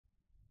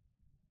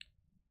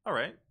All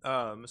right.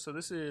 So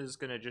this is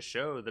going to just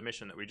show the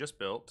mission that we just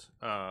built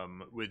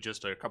with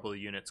just a couple of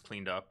units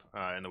cleaned up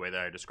in the way that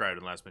I described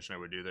in the last mission I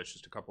would do. That's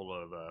just a couple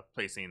of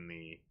placing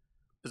the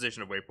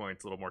position of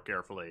waypoints a little more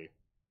carefully.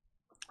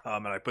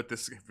 And I put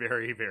this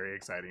very, very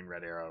exciting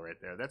red arrow right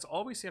there. That's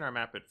all we see on our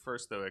map at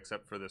first, though,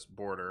 except for this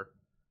border.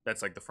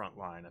 That's like the front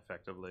line,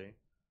 effectively.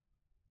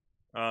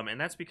 And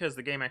that's because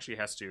the game actually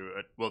has to,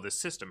 well, the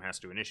system has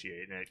to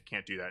initiate, and it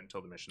can't do that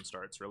until the mission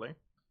starts, really.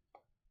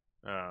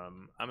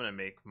 I'm going to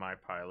make my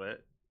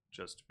pilot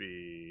just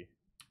be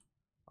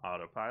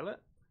autopilot.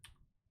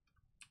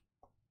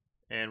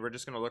 And we're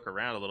just going to look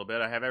around a little bit.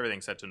 I have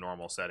everything set to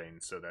normal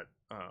settings so that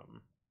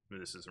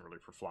this isn't really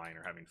for flying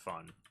or having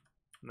fun.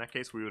 In that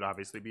case, we would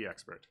obviously be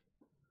expert.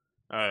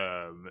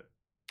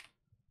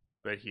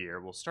 But here,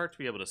 we'll start to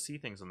be able to see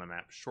things on the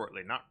map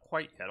shortly. Not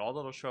quite yet. All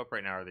that'll show up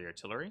right now are the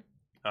artillery.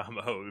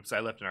 Oh, oops, I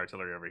left an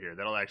artillery over here.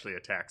 That'll actually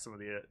attack some of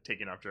the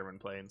taking off German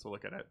planes. We'll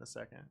look at it in a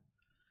second.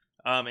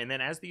 And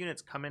then as the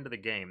units come into the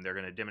game, they're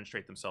going to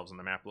demonstrate themselves on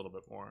the map a little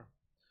bit more.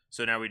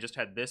 So now we just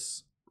had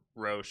this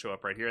row show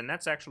up right here, and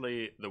that's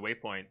actually the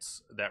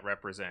waypoints that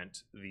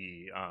represent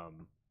the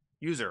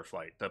user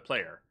flight, the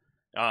player.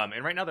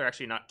 And right now they're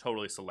actually not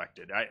totally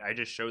selected. I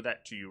just showed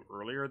that to you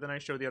earlier than I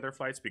showed the other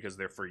flights because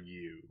they're for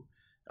you.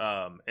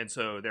 And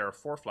so there are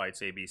 4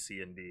 flights, A, B,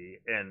 C, and D,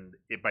 and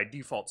it by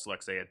default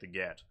selects A at the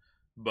get.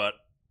 But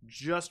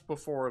just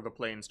before the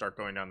planes start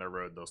going down their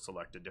road, they'll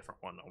select a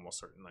different one, almost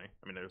certainly.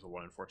 I mean, there's a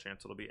 1 in 4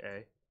 chance it'll be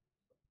A.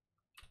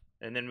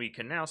 And then we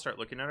can now start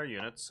looking at our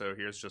units. So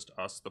here's just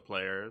us, the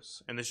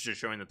players. And this is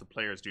just showing that the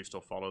players do still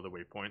follow the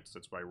waypoints.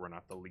 That's why we're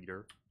not the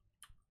leader.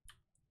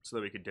 So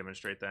that we could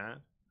demonstrate that.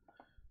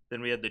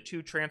 Then we had the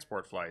 2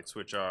 transport flights,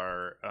 which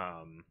are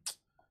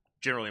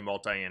generally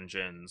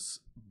multi-engines,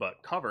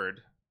 but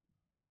covered,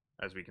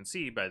 as we can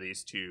see, by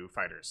these 2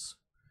 fighters.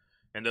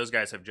 And those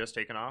guys have just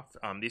taken off.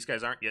 These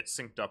guys aren't yet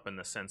synced up in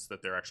the sense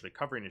that they're actually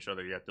covering each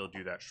other yet. They'll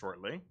do that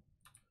shortly.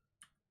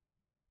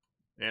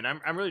 And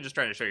I'm really just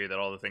trying to show you that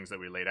all the things that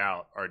we laid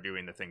out are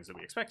doing the things that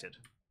we expected.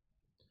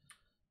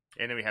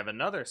 And then we have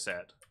another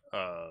set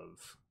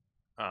of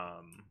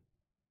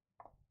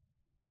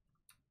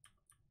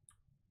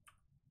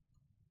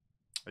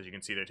as you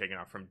can see, they're taking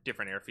off from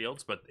different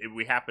airfields, but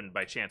we happened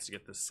by chance to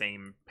get the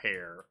same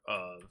pair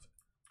of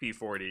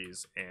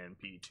P-40s and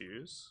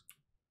P-2s.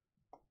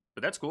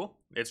 But that's cool.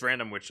 It's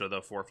random which of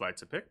the 4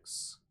 flights it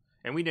picks.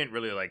 And we didn't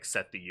really like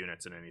set the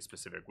units in any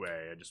specific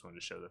way. I just wanted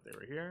to show that they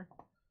were here.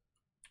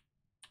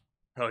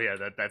 Oh yeah,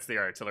 that's the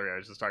artillery I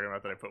was just talking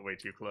about that I put way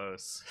too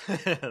close.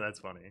 That's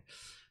funny.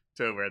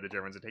 To where the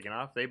Germans are taking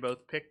off. They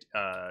both picked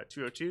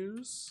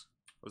 202s.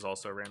 Was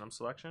also a random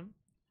selection.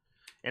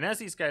 And as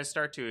these guys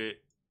start to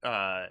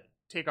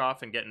take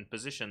off and get in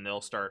position,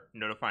 they'll start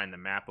notifying the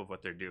map of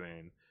what they're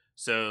doing.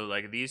 So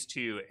like these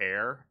 2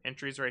 air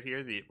entries right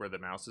here, where the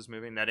mouse is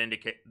moving, that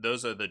indicate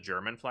those are the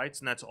German flights,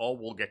 and that's all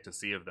we'll get to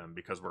see of them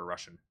because we're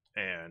Russian.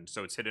 And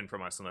so it's hidden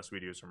from us unless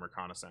we do some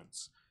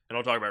reconnaissance. And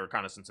I'll talk about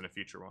reconnaissance in a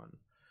future one.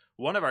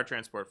 One of our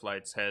transport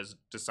flights has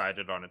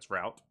decided on its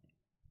route.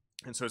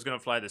 And so it's going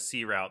to fly the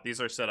C route.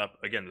 These are set up,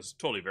 again, this is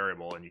totally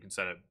variable, and you can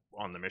set it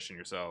on the mission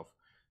yourself.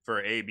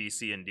 For A, B,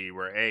 C, and D,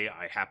 where A,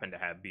 I happen to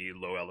have B,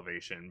 low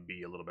elevation,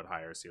 B, a little bit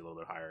higher, C, a little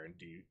bit higher, and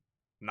D,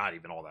 not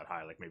even all that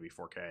high, like maybe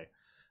 4K.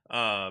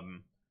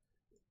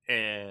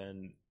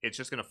 And it's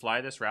just going to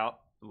fly this route,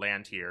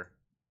 land here,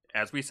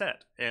 as we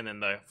said. And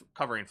then the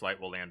covering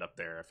flight will land up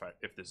there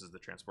if this is the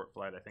transport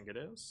flight, I think it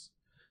is.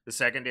 The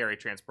secondary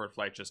transport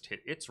flight just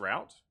hit its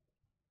route.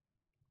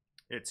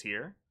 It's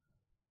here.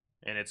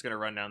 And it's going to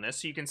run down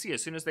this. So you can see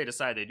as soon as they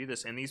decide they do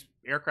this, and these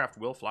aircraft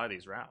will fly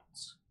these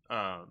routes.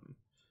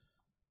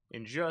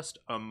 In just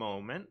a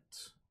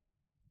moment,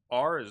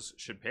 ours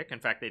should pick. In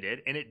fact, they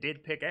did, and it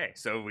did pick A.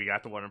 So we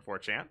got the 1 in 4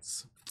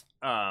 chance.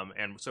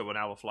 And so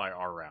now we'll fly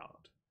our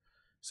route.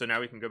 So now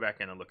we can go back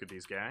in and look at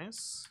these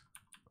guys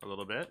a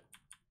little bit.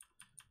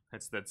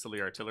 That's that silly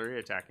artillery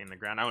attacking the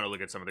ground. I want to look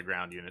at some of the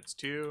ground units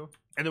too.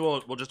 And then we'll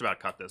just about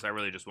cut this. I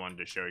really just wanted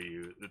to show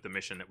you that the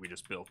mission that we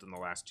just built in the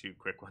last 2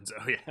 quick ones.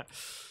 Oh, yeah.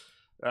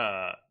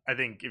 I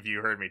think if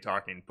you heard me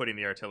talking, putting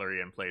the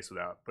artillery in place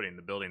without putting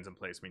the buildings in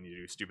place means you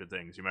do stupid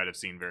things. You might have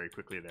seen very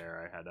quickly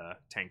there, I had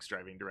tanks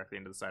driving directly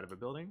into the side of a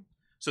building.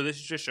 So this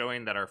is just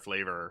showing that our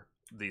flavor,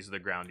 these are the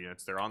ground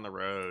units. They're on the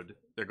road.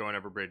 They're going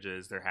over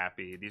bridges. They're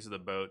happy. These are the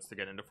boats. They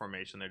get into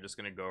formation. They're just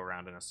going to go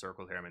around in a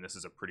circle here. I mean, this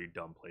is a pretty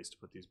dumb place to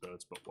put these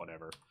boats, but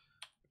whatever.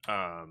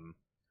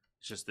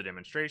 It's just the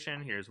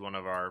demonstration. Here's one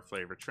of our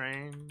flavor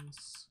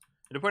trains.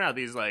 And to point out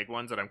these like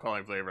ones that I'm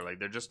calling flavor, like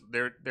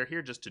they're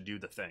here just to do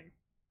the thing.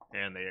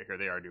 And here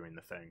they are doing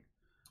the thing.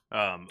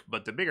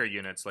 But the bigger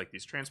units, like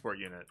these transport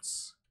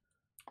units,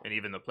 and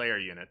even the player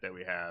unit that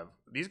we have,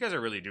 these guys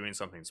are really doing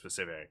something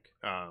specific.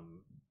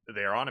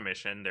 They're on a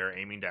mission. They're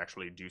aiming to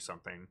actually do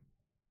something.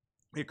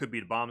 It could be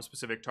to bomb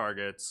specific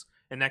targets,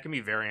 and that can be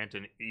variant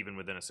even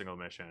within a single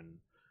mission.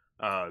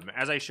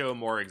 As I show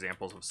more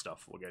examples of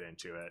stuff, we'll get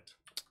into it.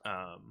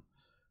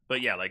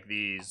 But yeah, like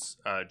these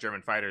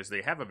German fighters,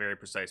 they have a very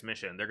precise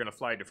mission. They're going to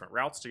fly different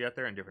routes to get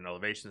there and different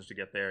elevations to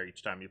get there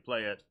each time you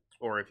play it.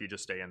 or if you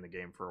just stay in the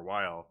game for a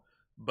while.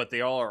 But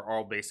they all are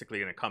all basically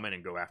going to come in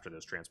and go after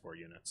those transport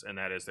units, and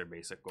that is their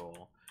basic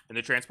goal. And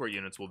the transport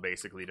units will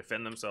basically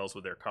defend themselves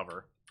with their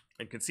cover,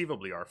 and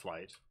conceivably our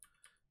flight,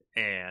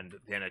 and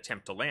then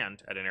attempt to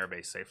land at an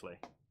airbase safely.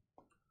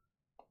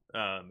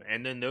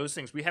 And then those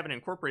things we haven't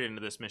incorporated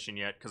into this mission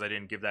yet, because I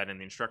didn't give that in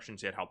the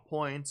instructions yet, how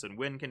points and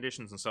wind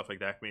conditions and stuff like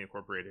that can be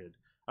incorporated.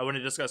 I want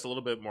to discuss a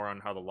little bit more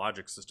on how the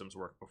logic systems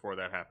work before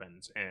that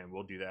happens, and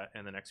we'll do that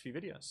in the next few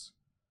videos.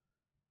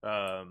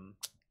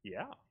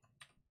 Yeah.